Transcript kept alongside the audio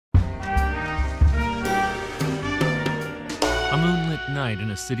night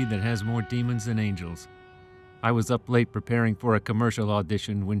in a city that has more demons than angels. I was up late preparing for a commercial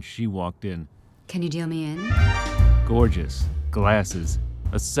audition when she walked in. Can you deal me in? Gorgeous, glasses,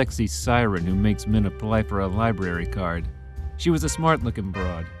 a sexy siren who makes men apply for a library card. She was a smart-looking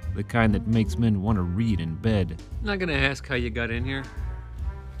broad, the kind that makes men want to read in bed. Not gonna ask how you got in here.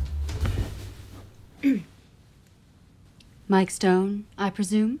 Mike Stone, I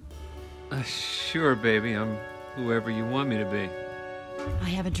presume? Sure, baby. I'm whoever you want me to be. I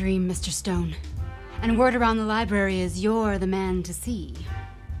have a dream, Mr. Stone. And word around the library is you're the man to see.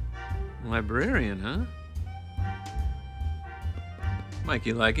 Librarian, huh?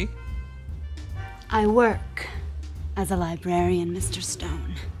 Mikey likey. I work as a librarian, Mr.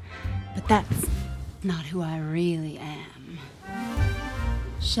 Stone. But that's not who I really am.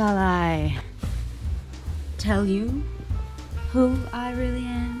 Shall I tell you who I really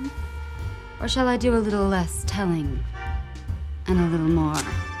am? Or shall I do a little less telling and a little more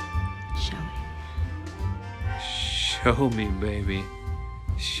showing? Show me, baby.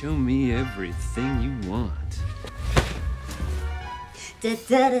 Show me everything you want. That's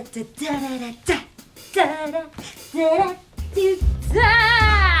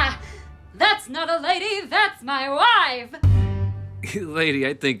not a lady, that's my wife! Lady,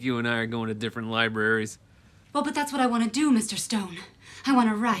 I think you and I are going to different libraries. Well, but that's what I want to do, Mr. Stone. I want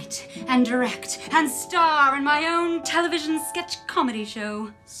to write and direct and star in my own television sketch comedy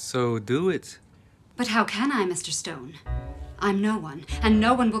show. So do it. But how can I, Mr. Stone? I'm no one, and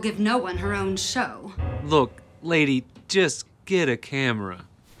no one will give no one her own show. Look, lady, just get a camera.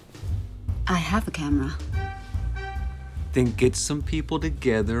 I have a camera. Then get some people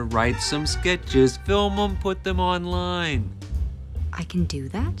together, write some sketches, film them, put them online. I can do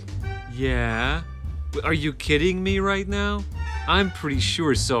that? Yeah? Are you kidding me right now? I'm pretty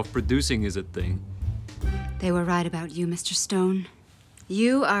sure self-producing is a thing. They were right about you, Mr. Stone.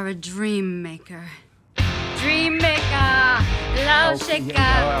 You are a dream maker. Dream maker! Love shaker!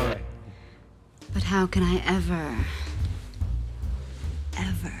 All right. But how can I ever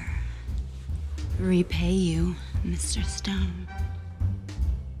repay you, Mr. Stone?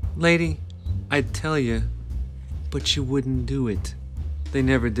 Lady, I'd tell you, but you wouldn't do it. They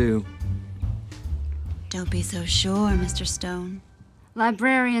never do. Don't be so sure, Mr. Stone.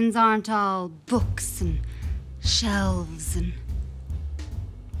 Librarians aren't all books and shelves and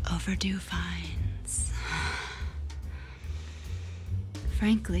overdue fines.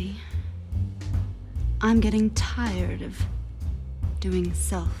 Frankly, I'm getting tired of doing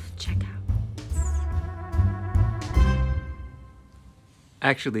self-checkouts.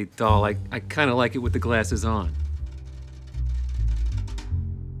 Actually, doll, I kind of like it with the glasses on.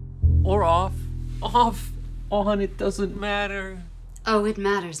 Or off. Off. On, it doesn't matter. Oh, it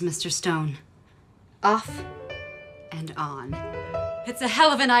matters, Mr. Stone. Off and on. It's a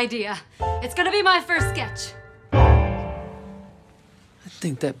hell of an idea. It's gonna be my first sketch. I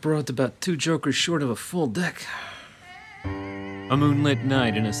think that broad's about 2 jokers short of a full deck. A moonlit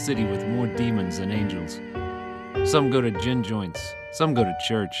night in a city with more demons than angels. Some go to gin joints, some go to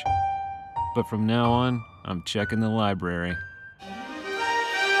church. But from now on, I'm checking the library.